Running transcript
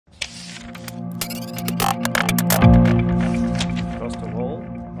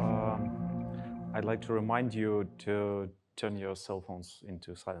I'd like to remind you to turn your cell phones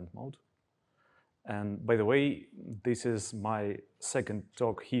into silent mode. And by the way, this is my second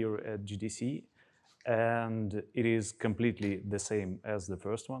talk here at GDC, and it is completely the same as the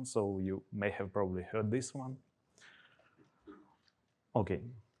first one, so you may have probably heard this one. Okay,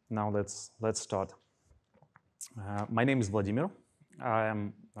 now let's start. My name is Vladimir. I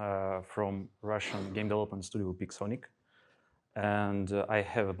am from Russian game development studio Pixonic, and I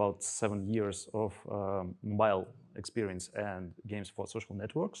have about 7 years of mobile experience and games for social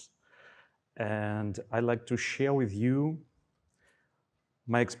networks. And I'd like to share with you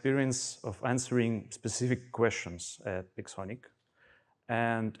my experience of answering specific questions at Pixonic.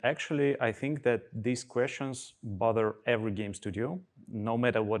 And actually, I think that these questions bother every game studio, no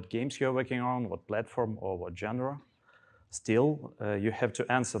matter what games you're working on, what platform or what genre. Still, you have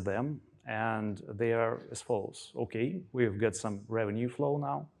to answer them, and they are as follows. Okay, we've got some revenue flow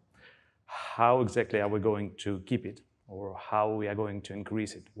now. How exactly are we going to keep it? Or how we are going to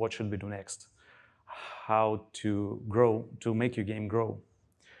increase it? What should we do next? How to grow, to make your game grow?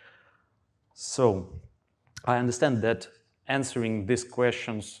 So, I understand that answering these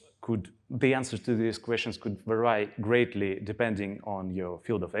questions the answers to these questions could vary greatly depending on your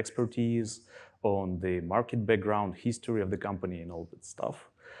field of expertise, on the market background, history of the company, and all that stuff.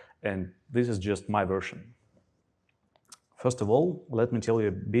 And this is just my version. First of all, let me tell you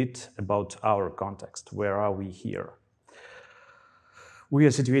a bit about our context. Where are we here? We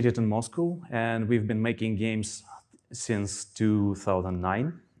are situated in Moscow, and we've been making games since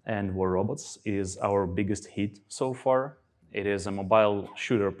 2009, and War Robots is our biggest hit so far. It is a mobile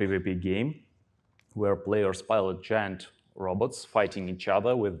shooter PvP game where players pilot giant robots fighting each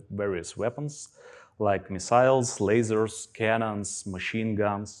other with various weapons like missiles, lasers, cannons, machine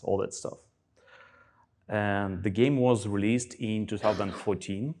guns, all that stuff. And the game was released in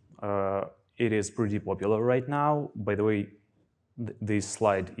 2014. It is pretty popular right now. By the way, this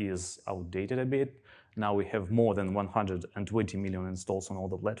slide is outdated a bit. Now we have more than 120 million installs on all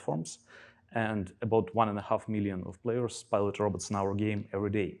the platforms, and about 1.5 million of players pilot robots in our game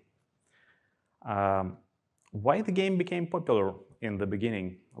every day. Why the game became popular in the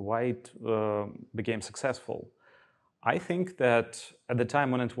beginning? Why it became successful? I think that at the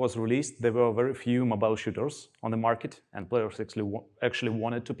time when it was released, there were very few mobile shooters on the market, and players actually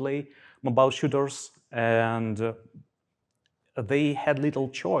wanted to play mobile shooters, and they had little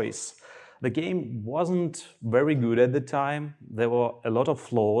choice. The game wasn't very good at the time. There were a lot of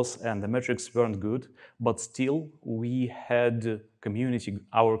flaws and the metrics weren't good, but still we had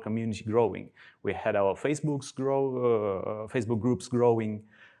our community growing. We had our Facebook groups growing.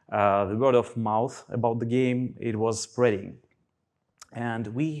 The word of mouth about the game, it was spreading. And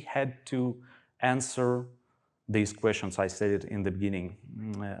we had to answer these questions I stated in the beginning,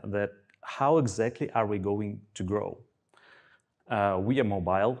 that how exactly are we going to grow? We are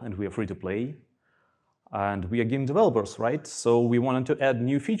mobile and we are free to play, and we are game developers, right? So we wanted to add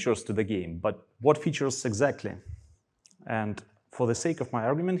new features to the game, but what features exactly? And for the sake of my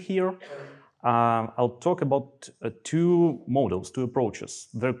argument here, I'll talk about two models, two approaches.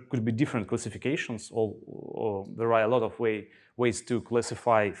 There could be different classifications, or there are a lot of ways to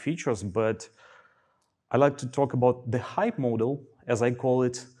classify features, but I like to talk about the hype model, as I call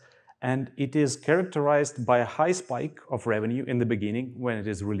it, and it is characterized by a high spike of revenue in the beginning when it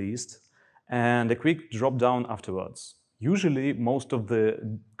is released, and a quick drop down afterwards. Usually, most of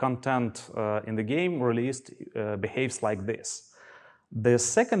the content in the game released behaves like this. The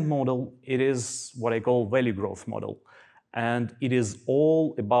second model, it is what I call value growth model, and it is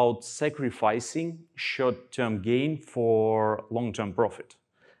all about sacrificing short-term gain for long-term profit.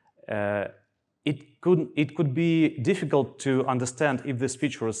 It could be difficult to understand if this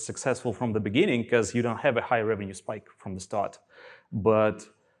feature is successful from the beginning because you don't have a high revenue spike from the start, but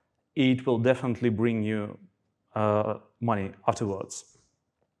it will definitely bring you money afterwards.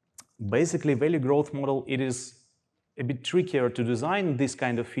 Basically, value growth model, it is a bit trickier to design these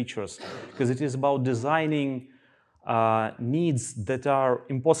kind of features because it is about designing needs that are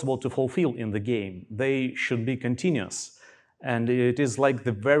impossible to fulfill in the game. They should be continuous. And it is like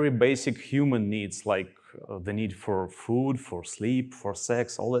the very basic human needs, like the need for food, for sleep, for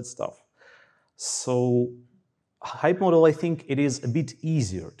sex, all that stuff. So hype model, I think it is a bit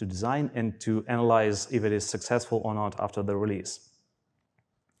easier to design and to analyze if it is successful or not after the release.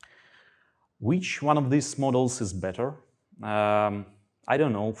 Which one of these models is better? I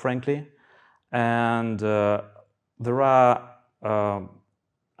don't know, frankly. And there are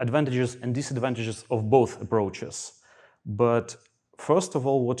advantages and disadvantages of both approaches. But first of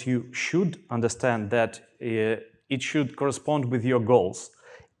all, what you should understand that it should correspond with your goals.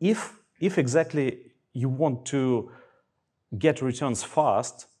 If if exactly you want to get returns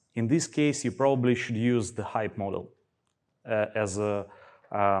fast, in this case, you probably should use the hype model as a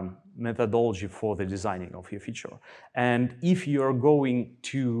methodology for the designing of your feature. And if you're going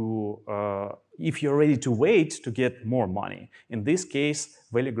to, if you're ready to wait to get more money, in this case,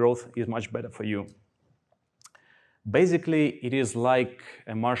 value growth is much better for you. Basically, it is like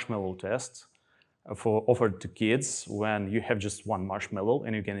a marshmallow test offered to kids when you have just one marshmallow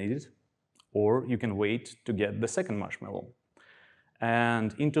and you can eat it, or you can wait to get the second marshmallow.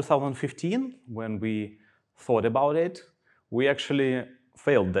 And in 2015, when we thought about it, we actually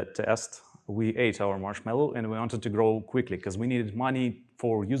failed that test. We ate our marshmallow and we wanted to grow quickly because we needed money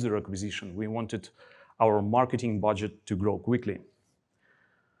for user acquisition. We wanted our marketing budget to grow quickly.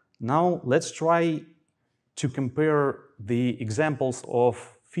 Now let's try to compare the examples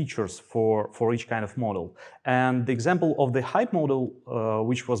of features for each kind of model. And the example of the hype model,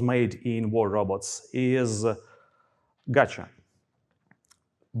 which was made in War Robots, is Gacha.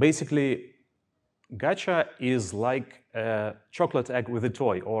 Basically, Gacha is like a chocolate egg with a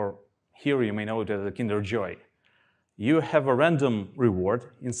toy, or here you may know it as a Kinder Joy. You have a random reward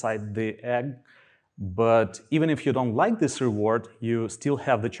inside the egg, but even if you don't like this reward, you still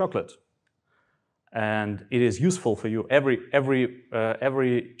have the chocolate. And it is useful for you.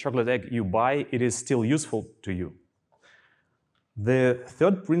 Every chocolate egg you buy, it is still useful to you. The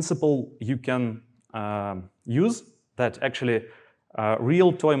third principle you can use, that actually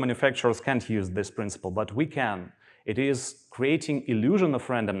real toy manufacturers can't use this principle, but we can. It is creating illusion of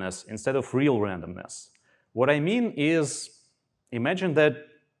randomness instead of real randomness. What I mean is, imagine that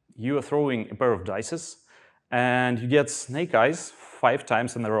you are throwing a pair of dice and you get snake eyes 5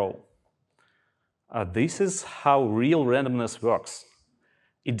 times in a row. This is how real randomness works.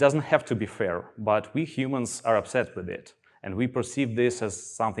 It doesn't have to be fair, but we humans are upset with it, and we perceive this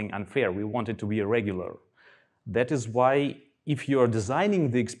as something unfair. We want it to be irregular. That is why if you are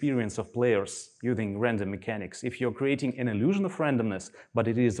designing the experience of players using random mechanics, if you're creating an illusion of randomness, but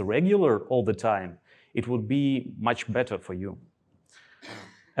it is regular all the time, it would be much better for you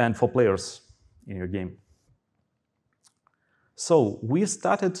and for players in your game. So we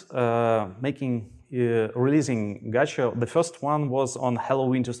started releasing Gacha. The first one was on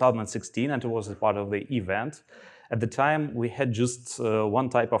Halloween 2016, and it was a part of the event. At the time, we had just one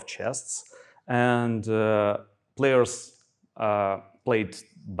type of chests, and players played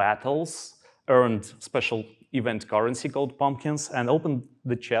battles, earned special event currency called pumpkins, and opened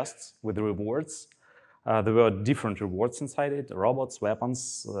the chests with the rewards. There were different rewards inside it: robots,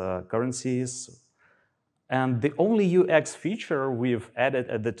 weapons, currencies. And the only UX feature we've added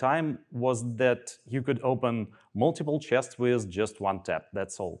at the time was that you could open multiple chests with just one tap.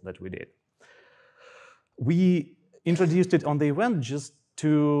 That's all that we did. We introduced it on the event just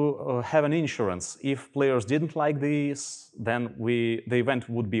to have an insurance. If players didn't like this, then the event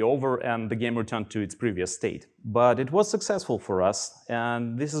would be over and the game returned to its previous state. But it was successful for us,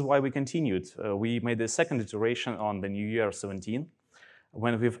 and this is why we continued. We made the second iteration on the New Year 17,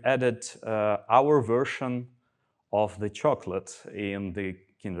 when we've added our version of the chocolate in the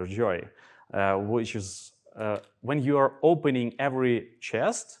Kinder Joy, which is when you are opening every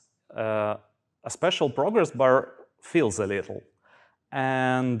chest, a special progress bar fills a little.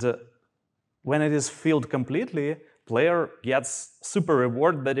 And when it is filled completely, player gets super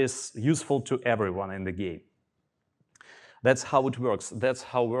reward that is useful to everyone in the game. That's how it works. That's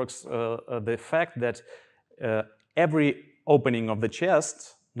how works the fact that every opening of the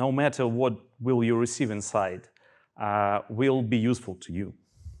chest, no matter what will you receive inside, will be useful to you.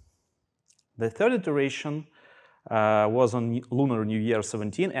 The third iteration was on Lunar New Year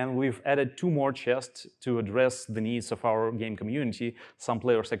 17, and we've added 2 more chests to address the needs of our game community. Some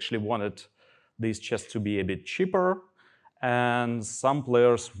players actually wanted these chests to be a bit cheaper, and some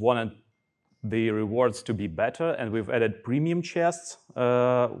players wanted the rewards to be better, and we've added premium chests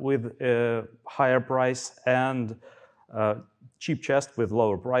with a higher price and cheap chest with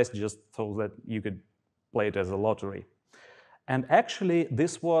lower price, just so that you could play it as a lottery. And actually,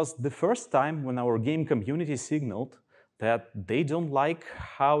 this was the first time when our game community signaled that they don't like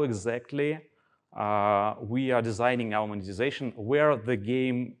how exactly we are designing our monetization, where the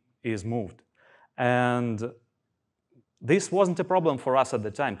game is moved. And this wasn't a problem for us at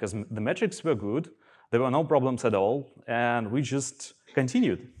the time, because the metrics were good, there were no problems at all, and we just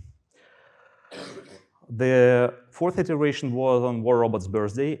continued. The fourth iteration was on War Robots'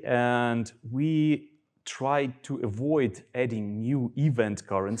 birthday, and we tried to avoid adding new event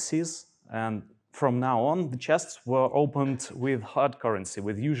currencies. And from now on, the chests were opened with hard currency,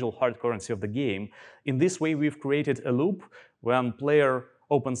 with usual hard currency of the game. In this way, we've created a loop when player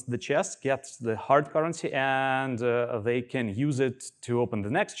opens the chest, gets the hard currency, and they can use it to open the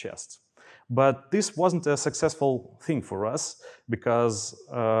next chest. But this wasn't a successful thing for us because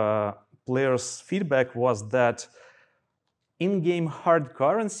players' feedback was that in-game hard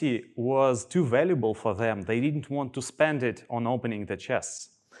currency was too valuable for them. They didn't want to spend it on opening the chests.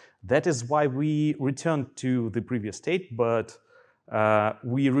 That is why we returned to the previous state, but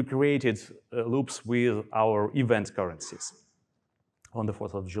we recreated loops with our event currencies on the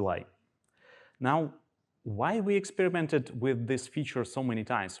 4th of July. Now, why we experimented with this feature so many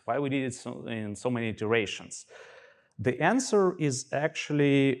times? Why we did it in so many iterations? The answer is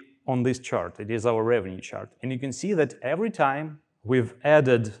actually on this chart. It is our revenue chart. And you can see that every time we've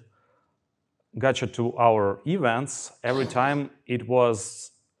added Gacha to our events, every time it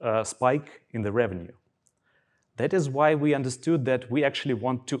was a spike in the revenue. That is why we understood that we actually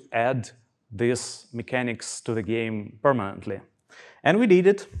want to add these mechanics to the game permanently. And we did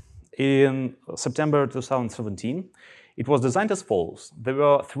it in September 2017. It was designed as follows. There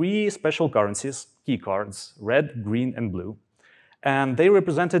were 3 special currencies, key cards, red, green, and blue. And they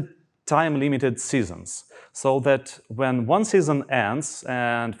represented time-limited seasons, so that when one season ends,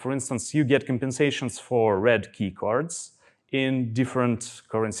 and for instance, you get compensations for red key cards in different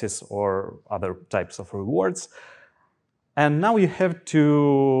currencies or other types of rewards, and now you have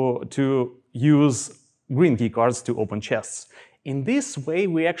to use green key cards to open chests. In this way,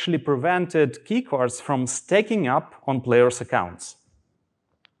 we actually prevented key cards from stacking up on players' accounts.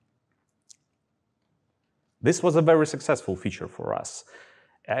 This was a very successful feature for us.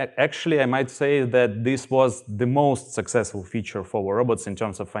 Actually, I might say that this was the most successful feature for our robots in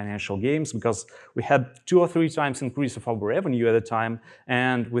terms of financial games, because we had 2 or 3 times increase of our revenue at the time,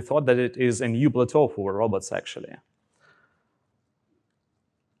 and we thought that it is a new plateau for robots, actually.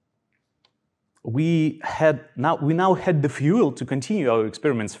 We now had the fuel to continue our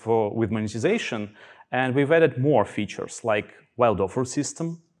experiments with monetization, and we've added more features like wild offer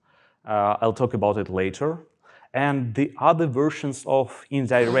system. I'll talk about it later. And the other versions of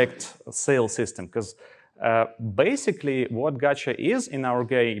indirect sale system, because basically what Gacha is in our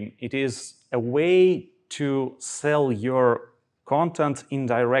game, it is a way to sell your content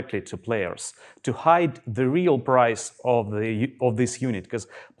indirectly to players, to hide the real price of this unit, because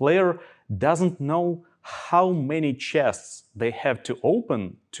player doesn't know how many chests they have to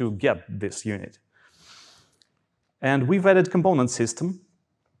open to get this unit. And we've added component system.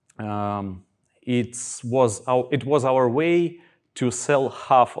 It was our way to sell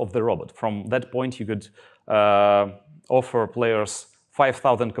half of the robot. From that point, you could offer players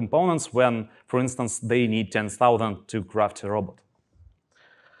 5,000 components when, for instance, they need 10,000 to craft a robot.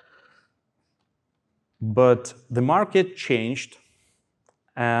 But the market changed,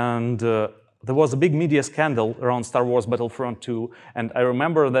 and there was a big media scandal around Star Wars Battlefront 2, and I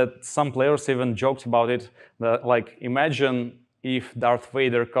remember that some players even joked about it, that, like, imagine if Darth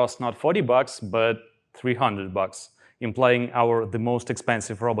Vader cost not $40, but $300, implying the most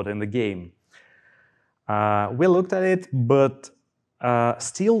expensive robot in the game. We looked at it, but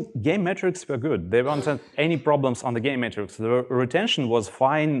still, game metrics were good. There weren't any problems on the game metrics. The retention was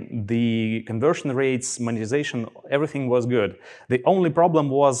fine, the conversion rates, monetization, everything was good. The only problem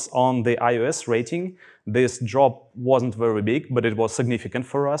was on the iOS rating. This drop wasn't very big, but it was significant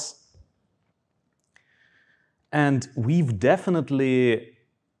for us. And we've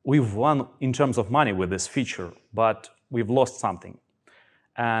won in terms of money with this feature, but we've lost something.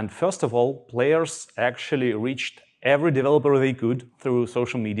 And first of all, players actually reached every developer they could through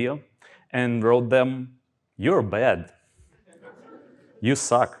social media and wrote them, "You're bad. You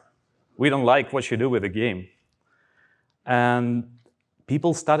suck. We don't like what you do with the game." And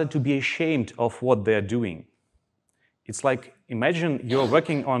people started to be ashamed of what they're doing. It's like, imagine you're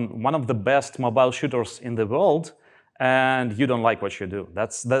working on one of the best mobile shooters in the world and you don't like what you do.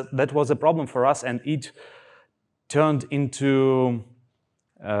 That was a problem for us, and it turned into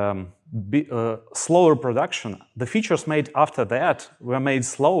slower production. The features made after that were made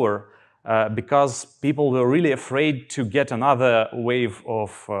slower because people were really afraid to get another wave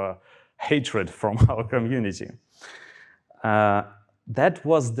of hatred from our community. That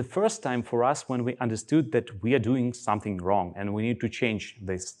was the first time for us when we understood that we are doing something wrong and we need to change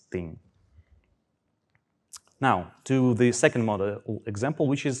this thing. Now, to the second model example,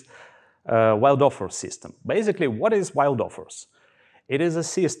 which is wild offer system. Basically, what is wild offers? It is a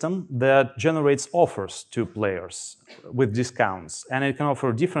system that generates offers to players with discounts, and it can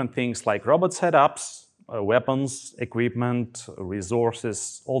offer different things like robot setups, weapons, equipment,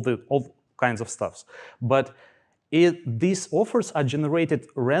 resources, all kinds of stuff. But these offers are generated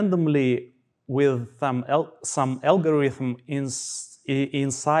randomly with some algorithm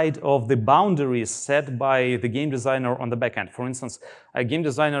inside of the boundaries set by the game designer on the backend. For instance, a game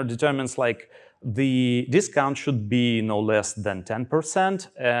designer determines like the discount should be no less than 10%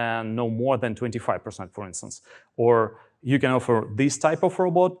 and no more than 25%, for instance. Or you can offer this type of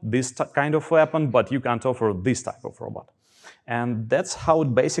robot, this kind of weapon, but you can't offer this type of robot. And that's how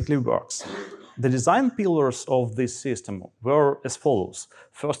it basically works. The design pillars of this system were as follows.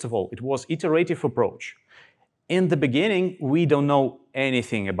 First of all, it was iterative approach. In the beginning, we don't know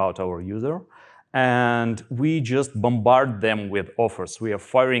anything about our user, and we just bombard them with offers. We are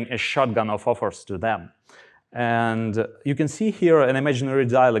firing a shotgun of offers to them. And you can see here an imaginary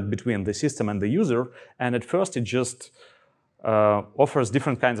dialogue between the system and the user, and at first it just offers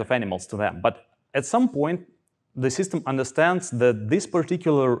different kinds of animals to them. But at some point, the system understands that this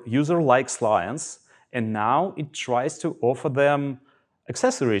particular user likes lions, and now it tries to offer them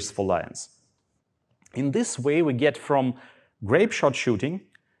accessories for lions. In this way, we get from grape shot shooting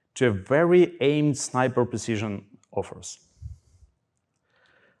to a very aimed sniper precision offers.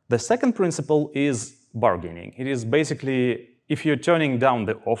 The second principle is bargaining. It is basically, if you're turning down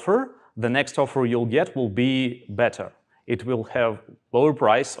the offer, the next offer you'll get will be better. It will have lower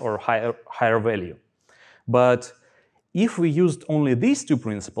price or higher value. But if we used only these two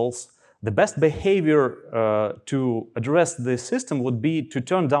principles, the best behavior to address this system would be to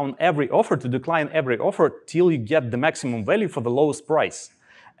turn down every offer, to decline every offer till you get the maximum value for the lowest price.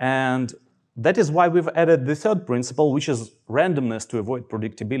 And that is why we've added the third principle, which is randomness to avoid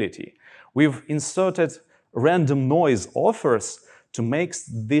predictability. We've inserted random noise offers to make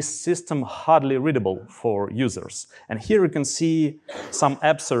this system hardly readable for users. And here you can see some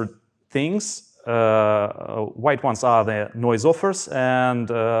absurd things. White ones are the noise offers, and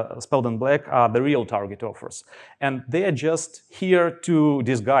spelled in black are the real target offers. And they are just here to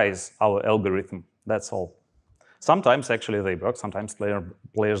disguise our algorithm. That's all. Sometimes actually they work, sometimes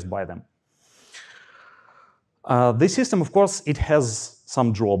players buy them. This system, of course, it has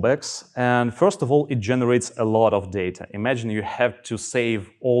some drawbacks. And first of all, it generates a lot of data. Imagine you have to save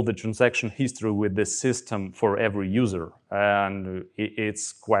all the transaction history with this system for every user. And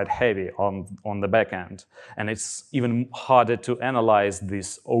it's quite heavy on the back end. And it's even harder to analyze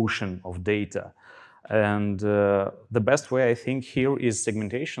this ocean of data. And the best way, I think, here is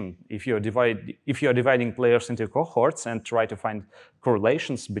segmentation. If you're dividing players into cohorts and try to find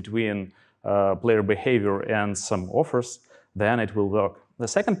correlations between player behavior and some offers, then it will work. The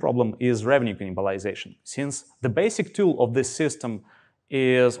second problem is revenue cannibalization. Since the basic tool of this system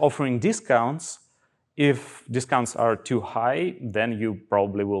is offering discounts, if discounts are too high, then you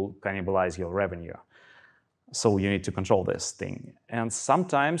probably will cannibalize your revenue. So you need to control this thing. And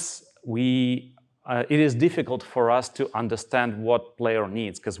sometimes it is difficult for us to understand what player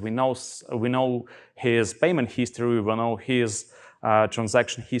needs, because we know his payment history, we know his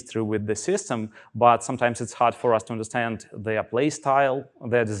transaction history with the system, but sometimes it's hard for us to understand their play style,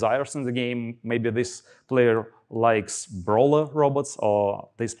 their desires in the game. Maybe this player likes brawler robots, or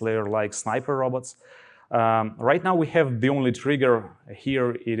this player likes sniper robots. Right now we have the only trigger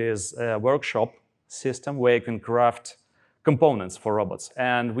here. It is a workshop system where you can craft components for robots.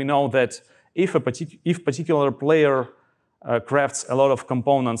 And we know that if particular player crafts a lot of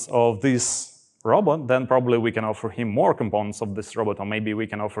components of this robot, then probably we can offer him more components of this robot, or maybe we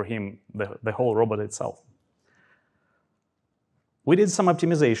can offer him the whole robot itself. We did some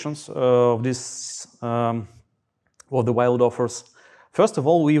optimizations of this, of the wild offers. First of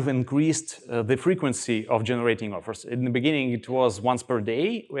all, we've increased the frequency of generating offers. In the beginning, it was once per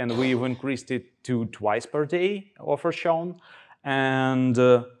day, and we've increased it to twice per day offers shown, and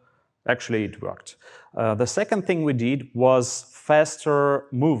actually it worked. The second thing we did was faster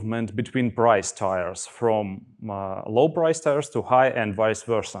movement between price tiers, from low price tiers to high and vice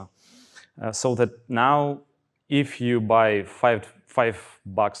versa. So that now, if you buy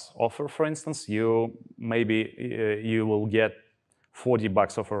 $5 offer, for instance, you will get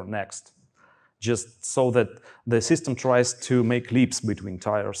 $40 offer next. Just so that the system tries to make leaps between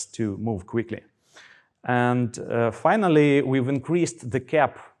tiers to move quickly. And finally, we've increased the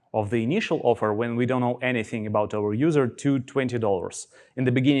cap of the initial offer when we don't know anything about our user to $20. In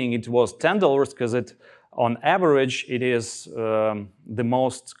the beginning, it was $10 because on average, it is the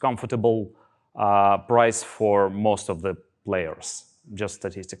most comfortable price for most of the players, just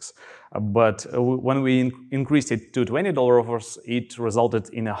statistics. But when we increased it to $20 offers, it resulted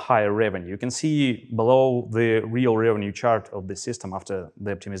in a higher revenue. You can see below the real revenue chart of the system after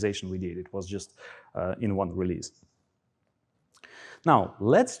the optimization we did. It was just in one release. Now,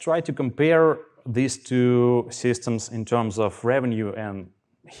 let's try to compare these two systems in terms of revenue, and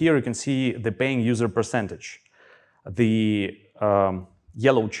here you can see the paying user percentage. The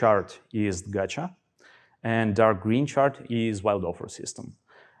yellow chart is Gacha, and dark green chart is wild offer system.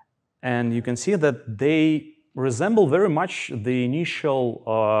 And you can see that they resemble very much the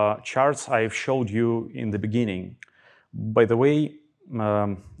initial charts I've showed you in the beginning. By the way,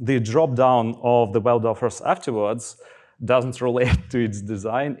 the drop down of the wild offers afterwards doesn't relate to its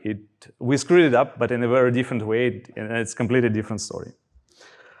design. We screwed it up, but in a very different way, and it's a completely different story.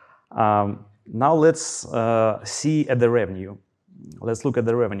 Now let's see at the revenue. Let's look at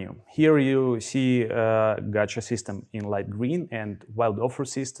the revenue. Here you see Gacha system in light green and wild offer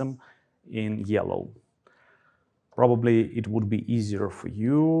system in yellow. Probably it would be easier for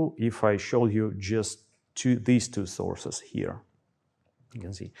you if I showed you just these two sources here. You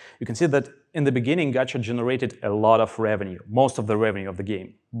can see that in the beginning, Gacha generated a lot of revenue, most of the revenue of the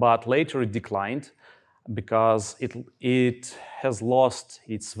game, but later it declined because it has lost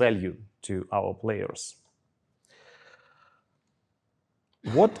its value to our players.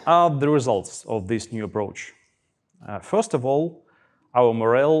 What are the results of this new approach? First of all, our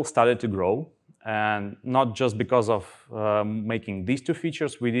morale started to grow, and not just because of making these two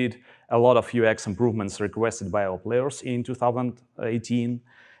features. We did a lot of UX improvements requested by our players in 2018,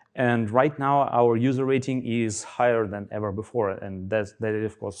 and right now our user rating is higher than ever before, and that is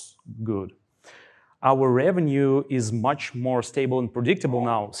of course good. Our revenue is much more stable and predictable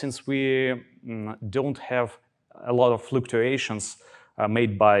now, since we don't have a lot of fluctuations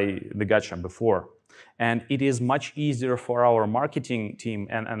made by the Gacha before. And it is much easier for our marketing team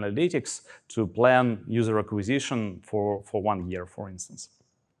and analytics to plan user acquisition for 1 year, for instance.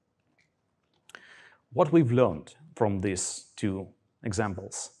 What we've learned from these two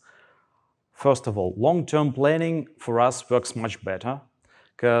examples. First of all, long-term planning for us works much better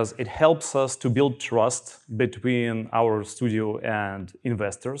because it helps us to build trust between our studio and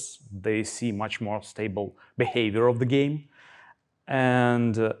investors. They see much more stable behavior of the game.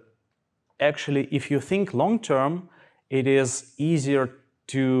 And actually, if you think long-term, it is easier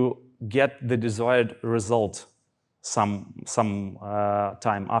to get the desired result some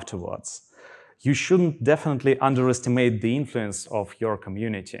time afterwards. You shouldn't definitely underestimate the influence of your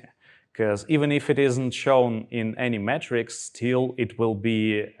community, because even if it isn't shown in any metrics, still it will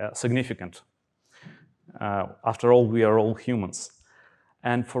be significant. After all, we are all humans.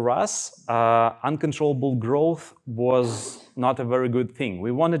 And for us, uncontrollable growth was not a very good thing.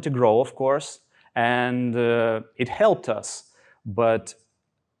 We wanted to grow, of course, and it helped us. But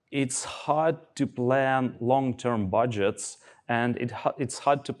it's hard to plan long-term budgets, and it's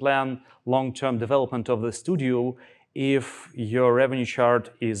hard to plan long-term development of the studio if your revenue chart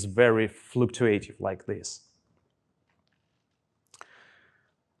is very fluctuative like this.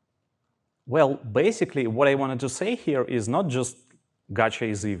 Well, basically, what I wanted to say here is not just Gacha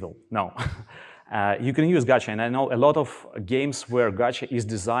is evil. No. You can use Gacha, and I know a lot of games where Gacha is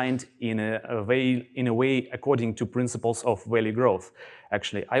designed in a way according to principles of value growth.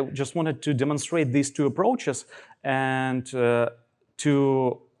 Actually, I just wanted to demonstrate these two approaches and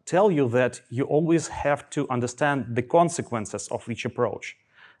to tell you that you always have to understand the consequences of each approach.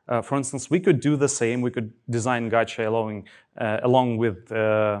 For instance, we could do the same. We could design Gacha along with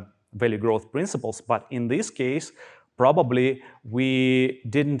value growth principles, but in this case, probably we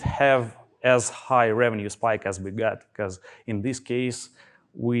didn't have as high revenue spike as we got, because in this case,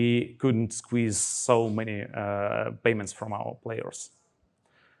 we couldn't squeeze so many payments from our players.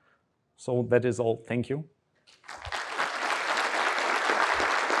 So that is all. Thank you.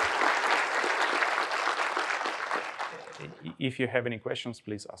 If you have any questions,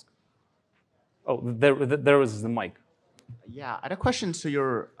 please ask. Oh, there is the mic. Yeah, I had a question to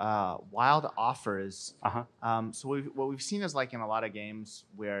your wild offers. So what we've seen is like in a lot of games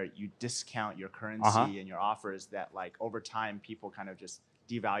where you discount your currency and your offers, that like over time people kind of just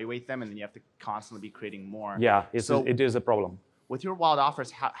devaluate them, and then you have to constantly be creating more. Yeah, it is a problem. With your wild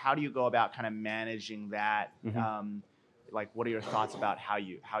offers, how do you go about kind of managing that? Like, what are your thoughts about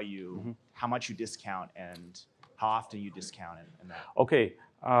how much you discount and how often you discount and that? Okay,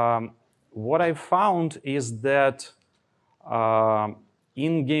 what I found is that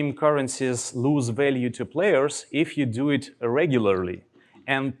in-game currencies lose value to players if you do it regularly.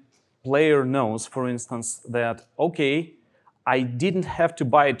 And player knows, for instance, that, okay, I didn't have to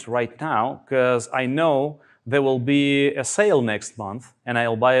buy it right now because I know there will be a sale next month and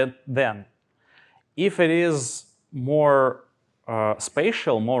I'll buy it then. If it is more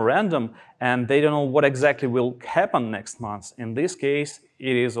spatial, more random, and they don't know what exactly will happen next month, in this case,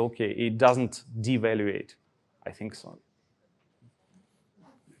 it is okay. It doesn't devaluate. I think so.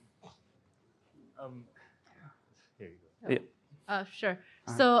 Here you go. Sure.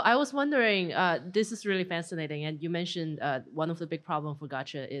 So I was wondering, this is really fascinating, and you mentioned one of the big problems for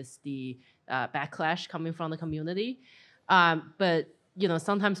Gacha is the backlash coming from the community. But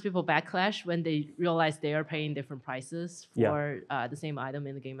sometimes people backlash when they realize they are paying different prices for the same item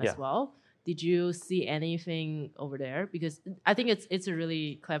in the game as well. Did you see anything over there? Because I think it's a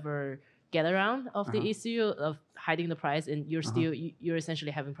really clever get around of the issue of hiding the price, and you're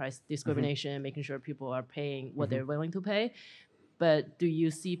essentially having price discrimination, making sure people are paying what they're willing to pay. But do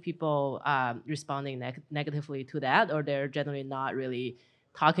you see people responding negatively to that, or they're generally not really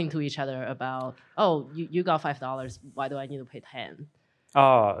talking to each other about, oh, you got $5, why do I need to pay 10?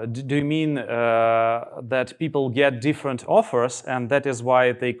 Do you mean that people get different offers and that is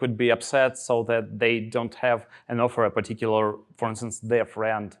why they could be upset so that they don't have an offer a particular, for instance, their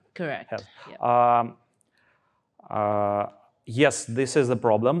friend Correct. has? Yep. Yes, this is a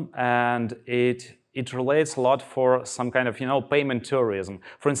problem, and it relates a lot for some kind of payment tourism.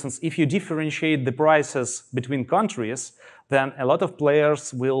 For instance, if you differentiate the prices between countries, then a lot of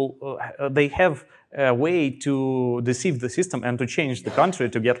players will they have a way to deceive the system and to change the country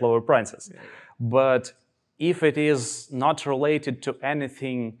to get lower prices. But if it is not related to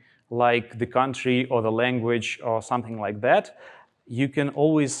anything like the country or the language or something like that, you can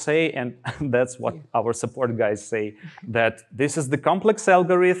always say, and that's what our support guys say, that this is the complex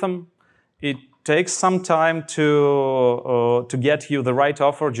algorithm. It takes some time to get you the right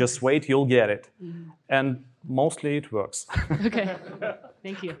offer. Just wait, you'll get it. And mostly it works. Okay,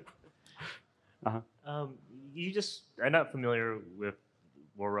 thank you. I'm not familiar with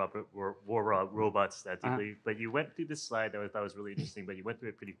War Robots that deeply, but you went through this slide that I thought was really interesting, but you went through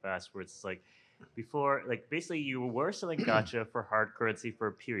it pretty fast, where it's like, before, like basically you were selling Gacha for hard currency for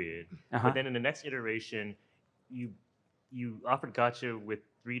a period, but then in the next iteration, you offered Gacha with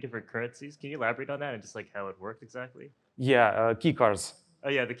 3 different currencies. Can you elaborate on that and just like how it worked exactly? Yeah, key cards. Oh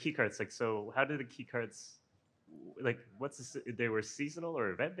yeah, the key cards. Like, so how did the key cards, like, they were seasonal or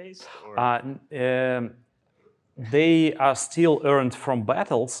event based? Or? They are still earned from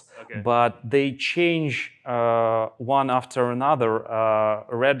battles, but they change one after another.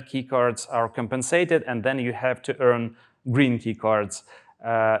 Red key cards are compensated, and then you have to earn green key cards.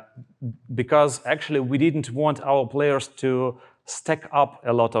 Because actually we didn't want our players to stack up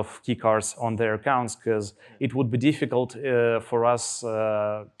a lot of key cards on their accounts, because it would be difficult for us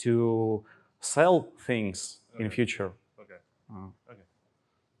to sell things in future.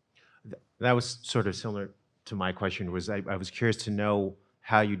 That was sort of similar to my question. Was I was curious to know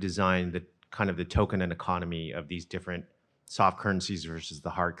how you designed the kind of the token and economy of these different soft currencies versus the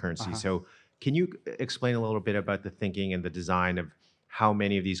hard currencies. So can you explain a little bit about the thinking and the design of how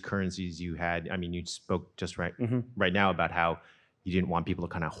many of these currencies you had? I mean, you spoke just right now about how you didn't want people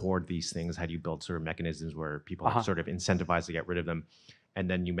to kind of hoard these things. How do you build sort of mechanisms where people are sort of incentivized to get rid of them? And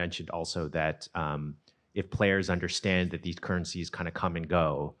then you mentioned also that if players understand that these currencies kind of come and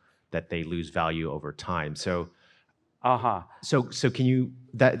go, that they lose value over time. So, so can you?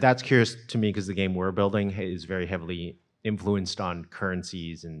 That's curious to me, because the game we're building is very heavily influenced on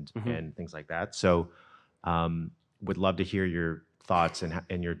currencies and things like that. So, would love to hear your thoughts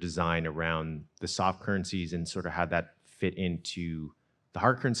and your design around the soft currencies and sort of how that fit into the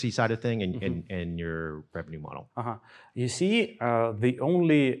hard currency side of thing and your revenue model. You see, the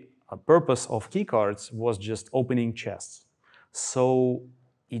only purpose of keycards was just opening chests. So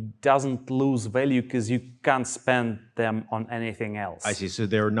it doesn't lose value because you can't spend them on anything else. I see. So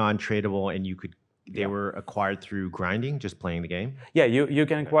they're non-tradable, and they were acquired through grinding, just playing the game? Yeah, you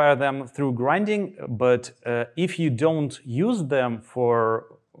can acquire them through grinding, but if you don't use them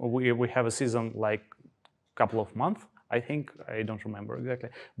for, we have a season like a couple of months, I think, I don't remember exactly.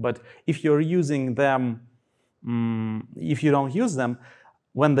 But if you're using them, if you don't use them,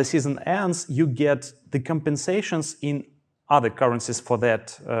 when the season ends, you get the compensations in other currencies for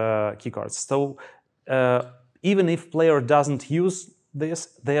that keycards. So even if player doesn't use this,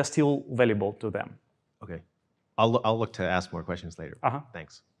 they are still valuable to them. Okay, I'll look to ask more questions later.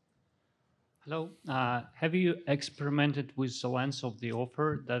 Thanks. Hello. Have you experimented with the length of the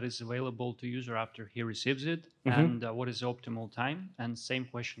offer that is available to user after he receives it, and what is the optimal time? And same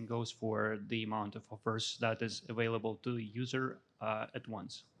question goes for the amount of offers that is available to the user at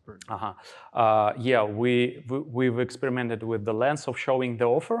once. Yeah, we've experimented with the length of showing the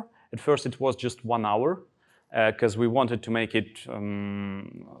offer. At first, it was just 1 hour, because we wanted to make it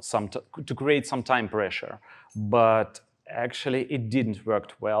to create some time pressure. But actually, it didn't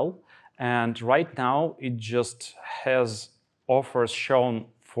work well. And right now, it just has offers shown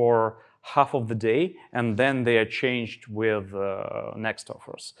for half of the day, and then they are changed with next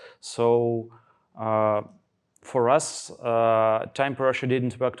offers. So for us, time pressure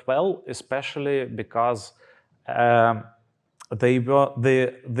didn't work well, especially because the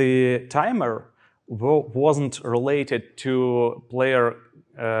timer wasn't related to player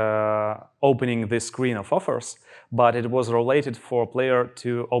opening the screen of offers, but it was related for player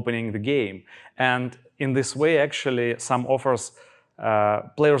to opening the game. And in this way, actually, some offers,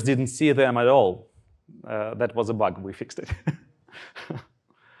 players didn't see them at all. That was a bug, we fixed it.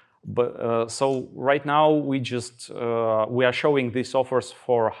 But so right now we are showing these offers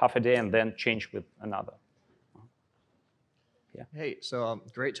for half a day and then change with another. Yeah. Hey, so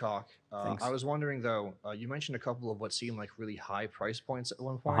great talk. Thanks. I was wondering though, you mentioned a couple of what seemed like really high price points at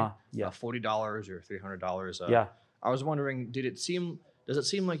one point. Yeah. $40 or $300. Yeah. I was wondering, does it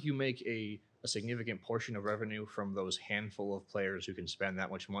seem like you make a significant portion of revenue from those handful of players who can spend that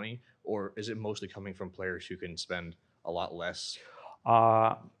much money, or is it mostly coming from players who can spend a lot less?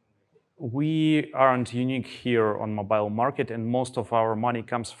 We aren't unique here on mobile market, and most of our money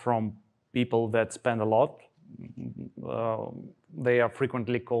comes from people that spend a lot. They are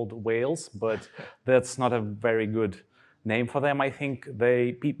frequently called whales, but that's not a very good name for them. I think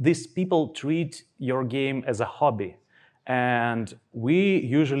these people treat your game as a hobby. And we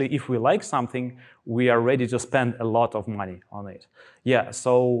usually, if we like something, we are ready to spend a lot of money on it. Yeah,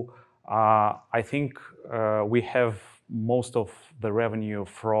 so I think we have most of the revenue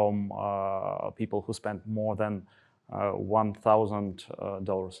from people who spend more than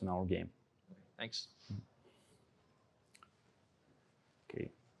 $1,000 in our game. Thanks.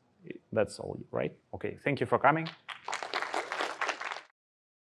 Okay, that's all, right? Okay, thank you for coming.